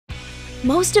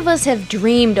Most of us have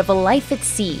dreamed of a life at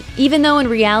sea, even though in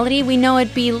reality we know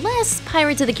it'd be less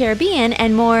Pirates of the Caribbean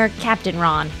and more Captain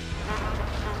Ron.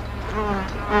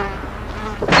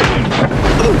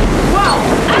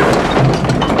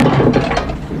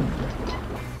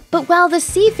 But while the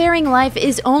seafaring life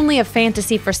is only a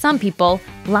fantasy for some people,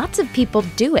 lots of people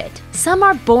do it. Some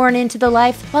are born into the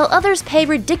life, while others pay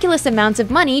ridiculous amounts of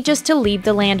money just to leave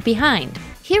the land behind.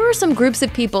 Here are some groups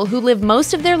of people who live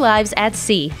most of their lives at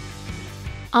sea.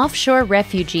 Offshore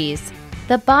refugees.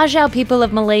 The Bajau people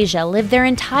of Malaysia live their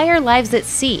entire lives at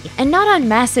sea, and not on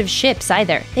massive ships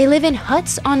either. They live in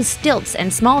huts on stilts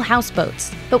and small houseboats.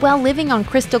 But while living on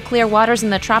crystal clear waters in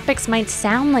the tropics might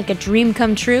sound like a dream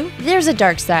come true, there's a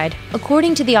dark side.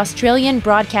 According to the Australian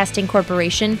Broadcasting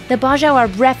Corporation, the Bajau are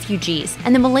refugees,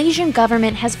 and the Malaysian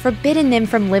government has forbidden them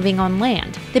from living on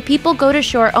land. The people go to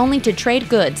shore only to trade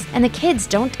goods, and the kids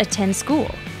don't attend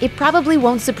school. It probably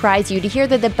won't surprise you to hear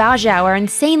that the Bajau are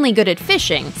insanely good at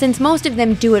fishing, since most of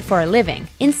them do it for a living.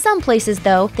 In some places,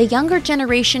 though, the younger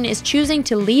generation is choosing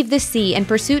to leave the sea in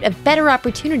pursuit of better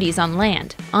opportunities on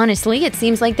land. Honestly, it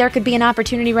seems like there could be an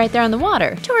opportunity right there on the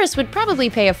water. Tourists would probably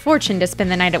pay a fortune to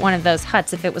spend the night at one of those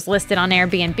huts if it was listed on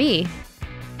Airbnb.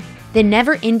 The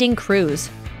never-ending cruise.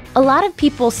 A lot of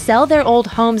people sell their old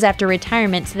homes after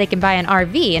retirement so they can buy an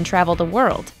RV and travel the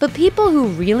world. But people who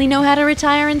really know how to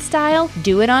retire in style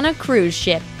do it on a cruise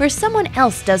ship, where someone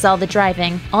else does all the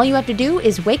driving. All you have to do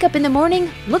is wake up in the morning,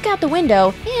 look out the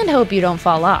window, and hope you don't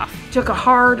fall off. Took a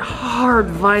hard,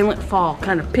 violent fall,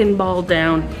 kind of pinballed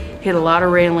down, hit a lot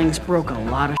of railings, broke a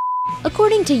lot of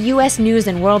According to U.S. News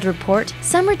and World Report,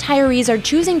 some retirees are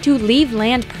choosing to leave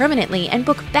land permanently and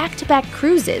book back-to-back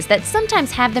cruises that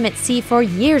sometimes have them at sea for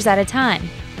years at a time.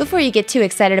 Before you get too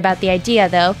excited about the idea,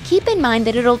 though, keep in mind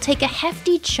that it'll take a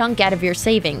hefty chunk out of your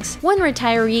savings. One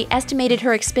retiree estimated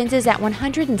her expenses at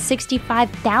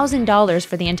 $165,000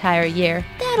 for the entire year.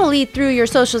 That'll eat through your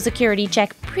Social Security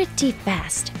check pretty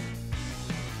fast.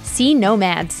 Sea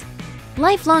nomads.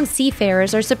 Lifelong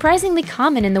seafarers are surprisingly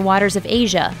common in the waters of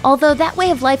Asia, although that way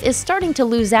of life is starting to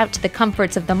lose out to the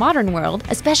comforts of the modern world,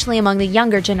 especially among the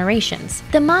younger generations.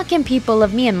 The Makan people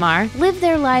of Myanmar live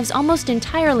their lives almost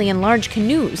entirely in large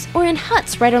canoes or in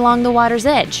huts right along the water's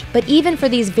edge. But even for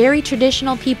these very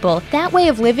traditional people, that way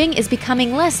of living is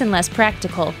becoming less and less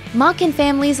practical. Makan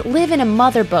families live in a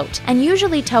mother boat and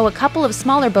usually tow a couple of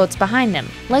smaller boats behind them.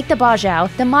 Like the Bajau,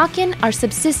 the Makan are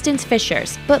subsistence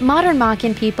fishers, but modern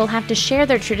Makan people have to share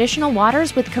their traditional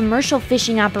waters with commercial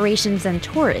fishing operations and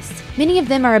tourists. Many of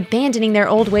them are abandoning their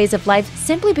old ways of life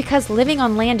simply because living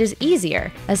on land is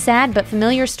easier. A sad but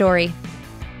familiar story.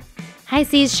 High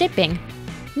seas shipping.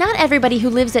 Not everybody who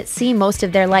lives at sea most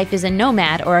of their life is a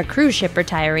nomad or a cruise ship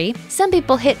retiree. Some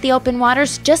people hit the open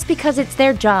waters just because it's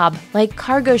their job, like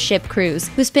cargo ship crews,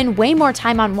 who spend way more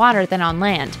time on water than on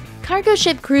land. Cargo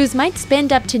ship crews might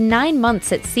spend up to 9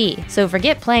 months at sea, so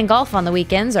forget playing golf on the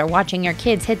weekends or watching your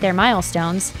kids hit their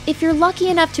milestones. If you're lucky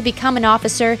enough to become an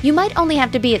officer, you might only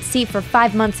have to be at sea for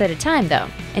 5 months at a time, though.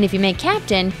 And if you make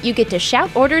captain, you get to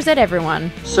shout orders at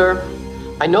everyone. Sir,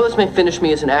 I know this may finish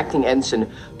me as an acting ensign,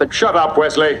 but— Shut up,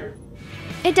 Wesley!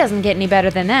 It doesn't get any better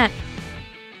than that.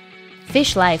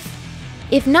 Fish life.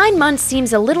 If 9 months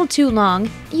seems a little too long,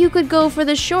 you could go for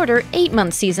the shorter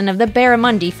 8-month season of the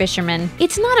barramundi fisherman.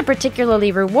 It's not a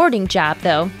particularly rewarding job,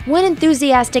 though. One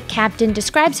enthusiastic captain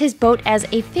describes his boat as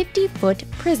a 50-foot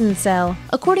prison cell.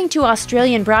 According to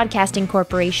Australian Broadcasting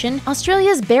Corporation,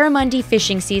 Australia's barramundi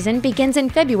fishing season begins in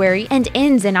February and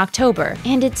ends in October,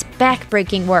 and it's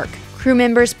back-breaking work. Crew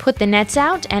members put the nets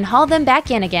out and haul them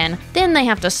back in again. Then they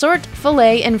have to sort,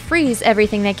 fillet, and freeze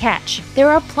everything they catch.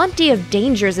 There are plenty of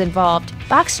dangers involved.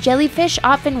 Box jellyfish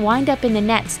often wind up in the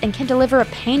nets and can deliver a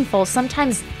painful,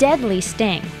 sometimes deadly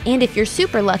sting. And if you're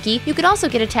super lucky, you could also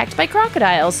get attacked by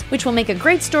crocodiles, which will make a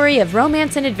great story of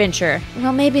romance and adventure.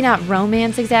 Well, maybe not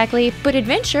romance exactly, but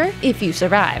adventure if you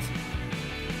survive.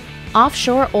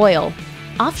 Offshore oil.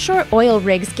 Offshore oil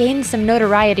rigs gained some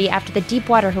notoriety after the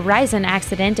Deepwater Horizon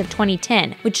accident of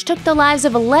 2010, which took the lives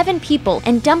of 11 people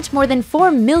and dumped more than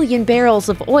 4 million barrels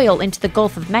of oil into the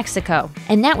Gulf of Mexico.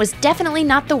 And that was definitely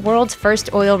not the world's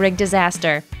first oil rig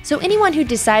disaster. So anyone who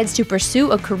decides to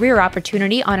pursue a career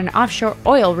opportunity on an offshore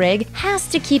oil rig has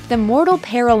to keep the mortal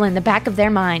peril in the back of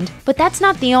their mind. But that's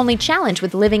not the only challenge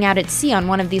with living out at sea on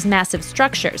one of these massive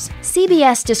structures.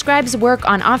 CBS describes work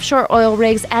on offshore oil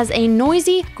rigs as a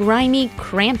noisy, grimy,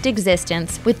 cramped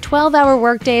existence with 12-hour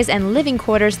workdays and living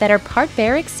quarters that are part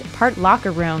barracks, part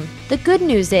locker room. The good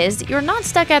news is, you're not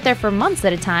stuck out there for months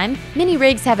at a time. Many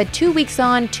rigs have a 2 weeks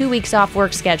on, 2 weeks off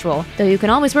work schedule, though you can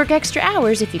always work extra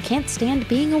hours if you can't stand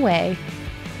being away.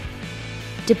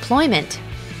 Deployment.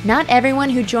 Not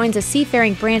everyone who joins a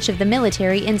seafaring branch of the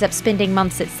military ends up spending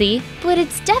months at sea, but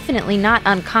it's definitely not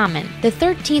uncommon. The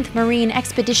 13th Marine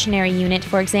Expeditionary Unit,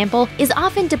 for example, is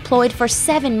often deployed for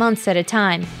 7 months at a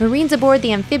time. Marines aboard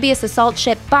the amphibious assault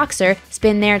ship Boxer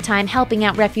spend their time helping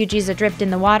out refugees adrift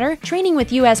in the water, training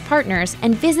with U.S. partners,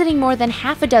 and visiting more than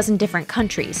half a dozen different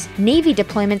countries. Navy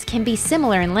deployments can be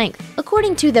similar in length.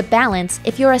 According to The Balance,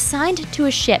 if you're assigned to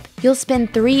a ship, you'll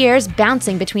spend 3 years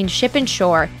bouncing between ship and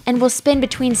shore, and will spend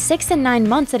between 6 and 9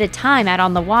 months at a time out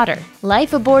on the water.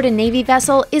 Life aboard a Navy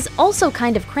vessel is also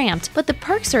kind of cramped, but the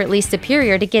perks are at least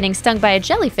superior to getting stung by a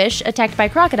jellyfish, attacked by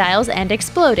crocodiles, and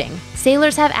exploding.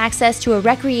 Sailors have access to a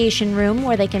recreation room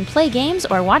where they can play games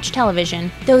or watch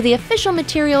television, though the official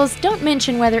materials don't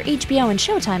mention whether HBO and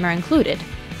Showtime are included.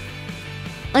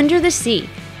 Under the sea.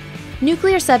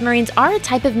 Nuclear submarines are a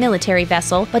type of military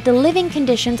vessel, but the living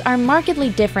conditions are markedly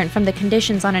different from the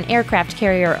conditions on an aircraft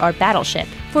carrier or battleship.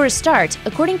 For a start,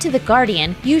 according to The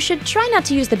Guardian, you should try not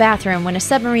to use the bathroom when a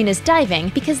submarine is diving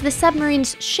because the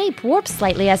submarine's shape warps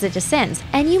slightly as it descends,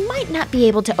 and you might not be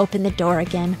able to open the door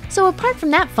again. So apart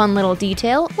from that fun little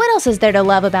detail, what else is there to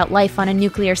love about life on a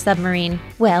nuclear submarine?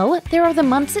 Well, there are the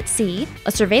months at sea.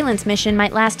 A surveillance mission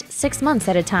might last 6 months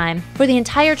at a time. For the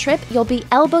entire trip, you'll be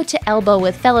elbow to elbow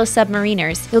with fellow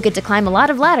submariners. You'll get to climb a lot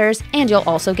of ladders, and you'll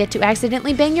also get to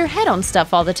accidentally bang your head on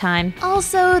stuff all the time.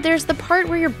 Also, there's the part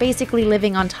where you're basically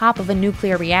living on top of a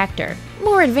nuclear reactor.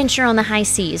 More adventure on the high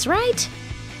seas, right?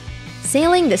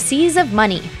 Sailing the seas of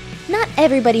money. Not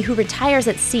everybody who retires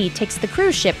at sea takes the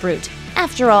cruise ship route.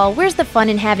 After all, where's the fun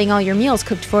in having all your meals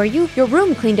cooked for you, your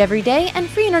room cleaned every day, and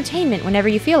free entertainment whenever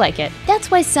you feel like it? That's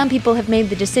why some people have made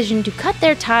the decision to cut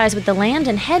their ties with the land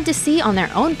and head to sea on their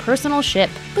own personal ship.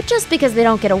 But just because they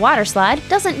don't get a water slide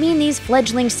doesn't mean these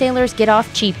fledgling sailors get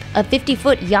off cheap. A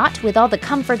 50-foot yacht with all the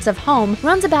comforts of home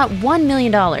runs about $1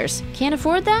 million. Can't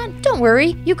afford that? Don't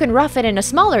worry, you can rough it in a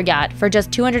smaller yacht for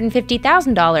just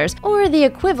 $250,000, or the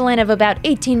equivalent of about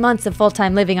 18 months of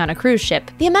full-time living on a cruise ship.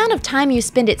 The amount of time you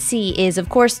spend at sea is, of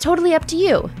course, totally up to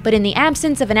you, but in the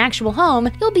absence of an actual home,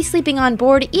 you'll be sleeping on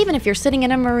board even if you're sitting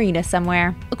in a marina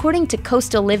somewhere. According to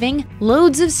Coastal Living,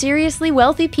 loads of seriously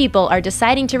wealthy people are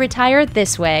deciding to retire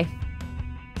this way.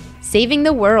 Saving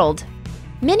the world.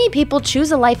 Many people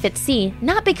choose a life at sea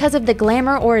not because of the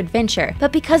glamour or adventure,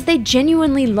 but because they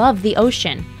genuinely love the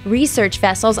ocean. Research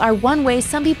vessels are one way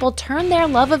some people turn their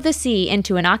love of the sea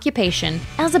into an occupation.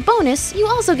 As a bonus, you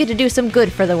also get to do some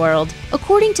good for the world.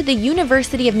 According to the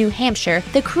University of New Hampshire,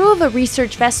 the crew of a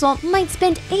research vessel might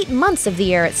spend 8 months of the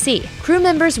year at sea. Crew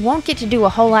members won't get to do a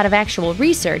whole lot of actual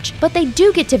research, but they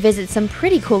do get to visit some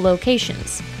pretty cool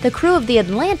locations. The crew of the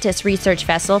Atlantis research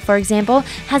vessel, for example,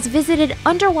 has visited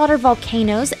underwater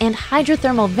volcanoes and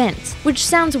hydrothermal vents, which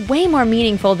sounds way more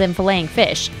meaningful than filleting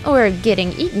fish, or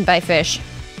getting eaten by fish.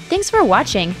 Thanks for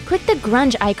watching. Click the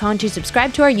grunge icon to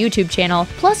subscribe to our YouTube channel.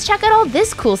 Plus, check out all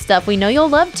this cool stuff we know you'll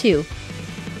love too.